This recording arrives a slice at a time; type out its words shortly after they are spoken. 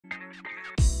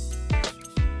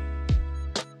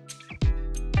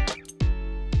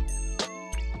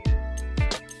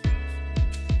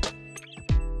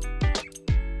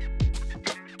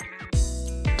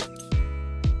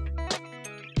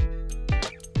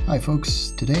Hi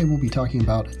folks, today we'll be talking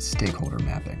about stakeholder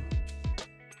mapping.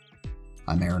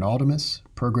 I'm Aaron Aldemus,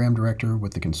 Program Director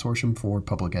with the Consortium for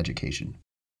Public Education.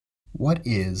 What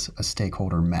is a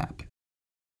stakeholder map?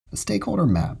 A stakeholder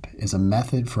map is a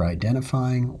method for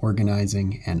identifying,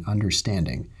 organizing, and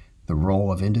understanding the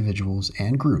role of individuals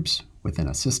and groups within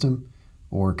a system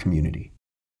or community.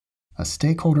 A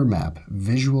stakeholder map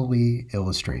visually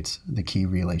illustrates the key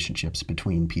relationships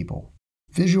between people.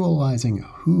 Visualizing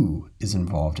who is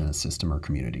involved in a system or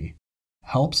community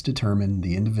helps determine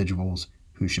the individuals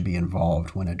who should be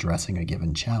involved when addressing a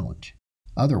given challenge.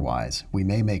 Otherwise, we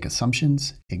may make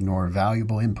assumptions, ignore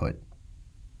valuable input,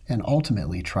 and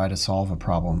ultimately try to solve a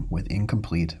problem with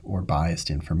incomplete or biased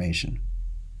information.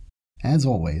 As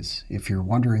always, if you're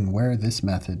wondering where this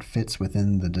method fits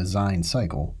within the design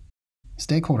cycle,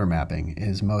 stakeholder mapping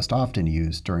is most often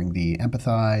used during the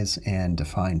empathize and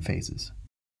define phases.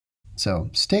 So,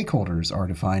 stakeholders are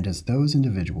defined as those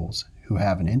individuals who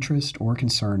have an interest or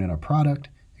concern in a product,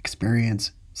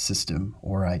 experience, system,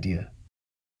 or idea.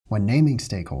 When naming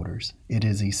stakeholders, it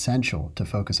is essential to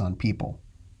focus on people,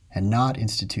 and not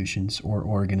institutions or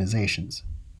organizations.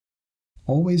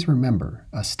 Always remember,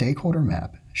 a stakeholder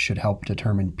map should help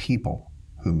determine people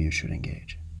whom you should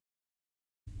engage.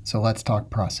 So let's talk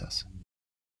process.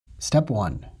 Step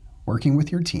 1. Working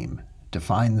with your team,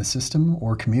 define the system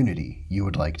or community you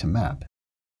would like to map.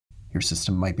 Your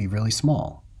system might be really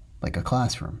small, like a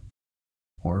classroom,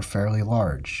 or fairly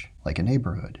large, like a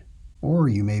neighborhood. Or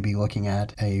you may be looking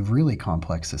at a really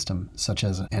complex system, such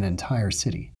as an entire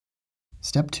city.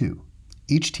 Step 2.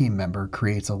 Each team member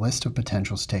creates a list of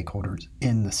potential stakeholders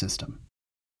in the system.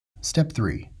 Step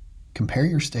 3. Compare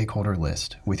your stakeholder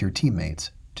list with your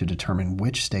teammates to determine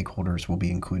which stakeholders will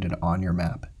be included on your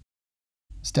map.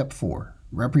 Step 4.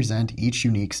 Represent each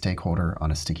unique stakeholder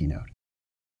on a sticky note.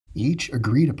 Each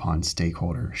agreed-upon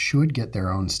stakeholder should get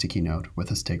their own sticky note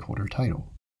with a stakeholder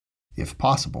title. If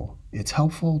possible, it's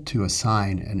helpful to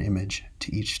assign an image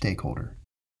to each stakeholder.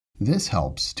 This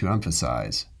helps to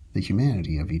emphasize the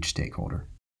humanity of each stakeholder,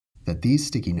 that these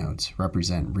sticky notes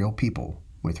represent real people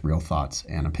with real thoughts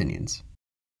and opinions.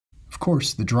 Of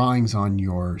course, the drawings on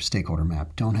your stakeholder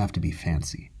map don't have to be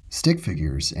fancy. Stick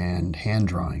figures and hand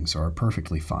drawings are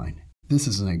perfectly fine. This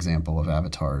is an example of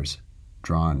avatars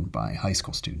drawn by high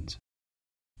school students.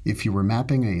 If you were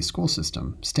mapping a school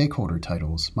system, stakeholder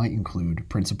titles might include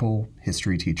principal,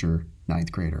 history teacher, ninth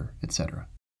grader, etc.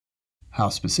 How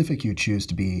specific you choose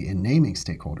to be in naming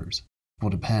stakeholders will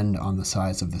depend on the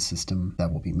size of the system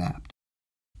that will be mapped.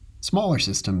 Smaller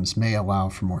systems may allow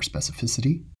for more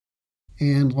specificity,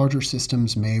 and larger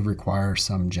systems may require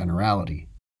some generality.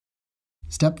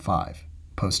 Step 5.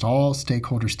 Post all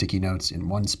stakeholder sticky notes in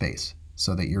one space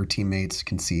so that your teammates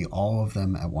can see all of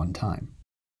them at one time,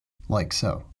 like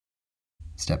so.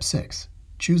 Step 6.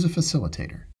 Choose a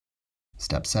facilitator.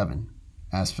 Step 7.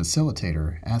 As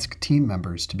facilitator, ask team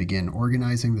members to begin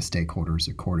organizing the stakeholders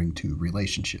according to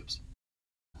relationships.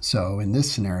 So in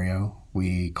this scenario,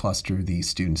 we cluster the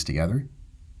students together,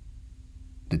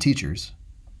 the teachers,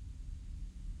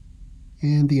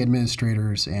 and the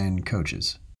administrators and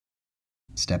coaches.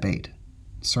 Step 8.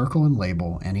 Circle and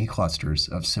label any clusters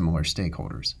of similar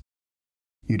stakeholders.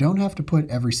 You don't have to put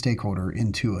every stakeholder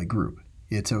into a group.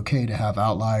 It's okay to have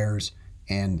outliers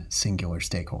and singular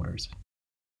stakeholders.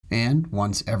 And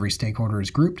once every stakeholder is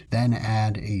grouped, then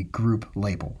add a group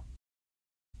label.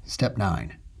 Step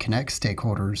 9. Connect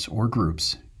stakeholders or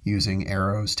groups using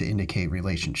arrows to indicate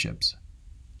relationships.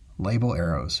 Label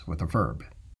arrows with a verb.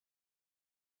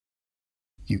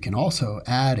 You can also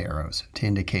add arrows to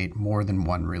indicate more than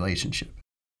one relationship.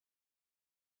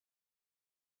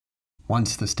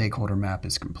 Once the stakeholder map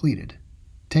is completed,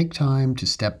 take time to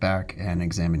step back and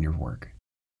examine your work.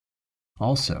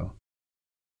 Also,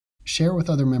 share with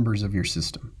other members of your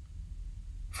system.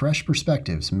 Fresh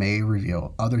perspectives may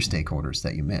reveal other stakeholders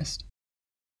that you missed.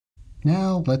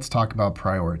 Now let's talk about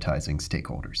prioritizing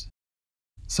stakeholders.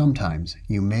 Sometimes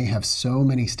you may have so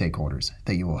many stakeholders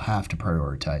that you will have to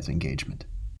prioritize engagement.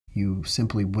 You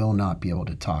simply will not be able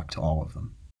to talk to all of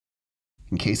them.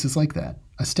 In cases like that,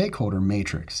 a stakeholder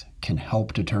matrix can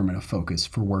help determine a focus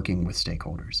for working with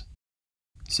stakeholders.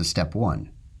 So step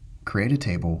 1, create a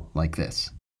table like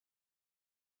this.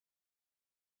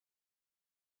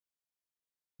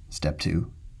 Step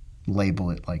 2,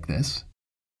 label it like this.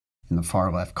 In the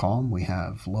far left column, we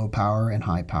have low power and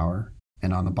high power,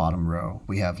 and on the bottom row,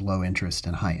 we have low interest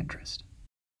and high interest.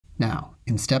 Now,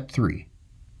 in step 3,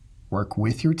 work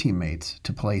with your teammates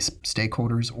to place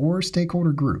stakeholders or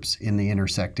stakeholder groups in the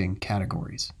intersecting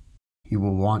categories. You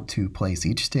will want to place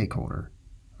each stakeholder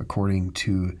according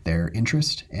to their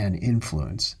interest and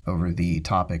influence over the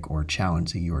topic or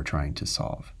challenge that you are trying to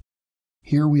solve.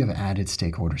 Here we have added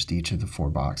stakeholders to each of the 4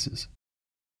 boxes.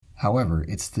 However,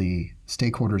 it's the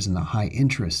stakeholders in the high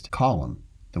interest column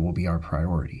that will be our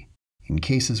priority. In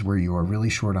cases where you are really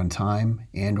short on time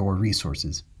and/or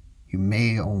resources, you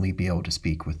may only be able to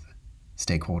speak with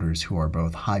stakeholders who are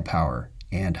both high power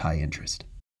and high interest.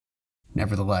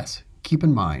 Nevertheless, keep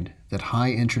in mind that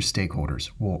high interest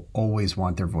stakeholders will always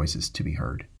want their voices to be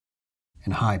heard,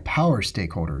 and high power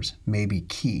stakeholders may be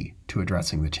key to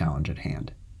addressing the challenge at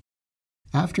hand.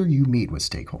 After you meet with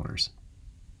stakeholders,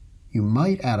 you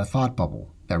might add a thought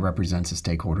bubble that represents a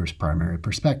stakeholder's primary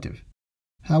perspective.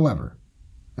 However,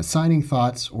 assigning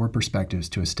thoughts or perspectives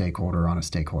to a stakeholder on a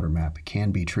stakeholder map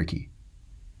can be tricky.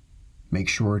 Make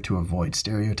sure to avoid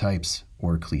stereotypes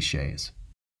or cliches.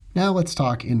 Now let's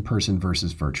talk in-person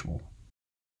versus virtual.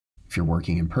 If you're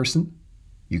working in person,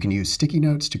 you can use sticky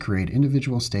notes to create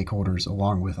individual stakeholders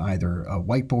along with either a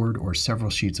whiteboard or several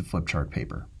sheets of flip chart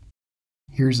paper.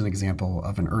 Here's an example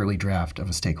of an early draft of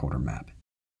a stakeholder map.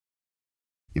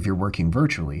 If you're working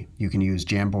virtually, you can use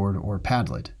Jamboard or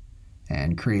Padlet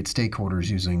and create stakeholders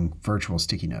using virtual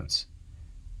sticky notes.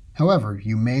 However,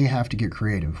 you may have to get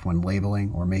creative when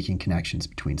labeling or making connections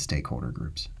between stakeholder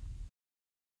groups.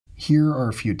 Here are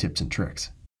a few tips and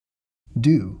tricks.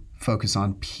 Do focus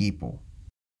on people.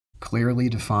 Clearly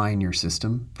define your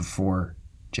system before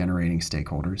generating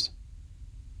stakeholders,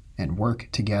 and work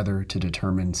together to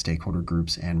determine stakeholder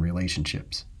groups and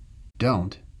relationships.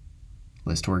 Don't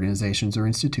list organizations or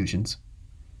institutions,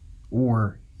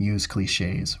 or use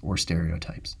cliches or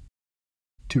stereotypes.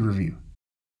 To review,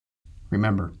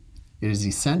 remember, it is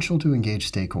essential to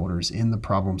engage stakeholders in the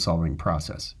problem-solving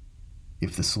process.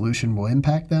 If the solution will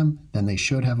impact them, then they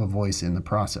should have a voice in the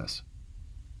process.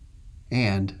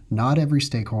 And not every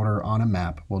stakeholder on a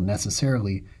map will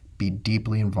necessarily be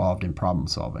deeply involved in problem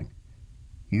solving.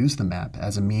 Use the map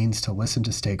as a means to listen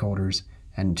to stakeholders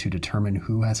and to determine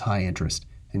who has high interest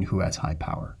and who has high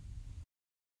power.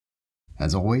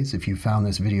 As always, if you found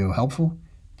this video helpful,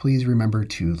 please remember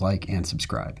to like and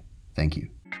subscribe. Thank you.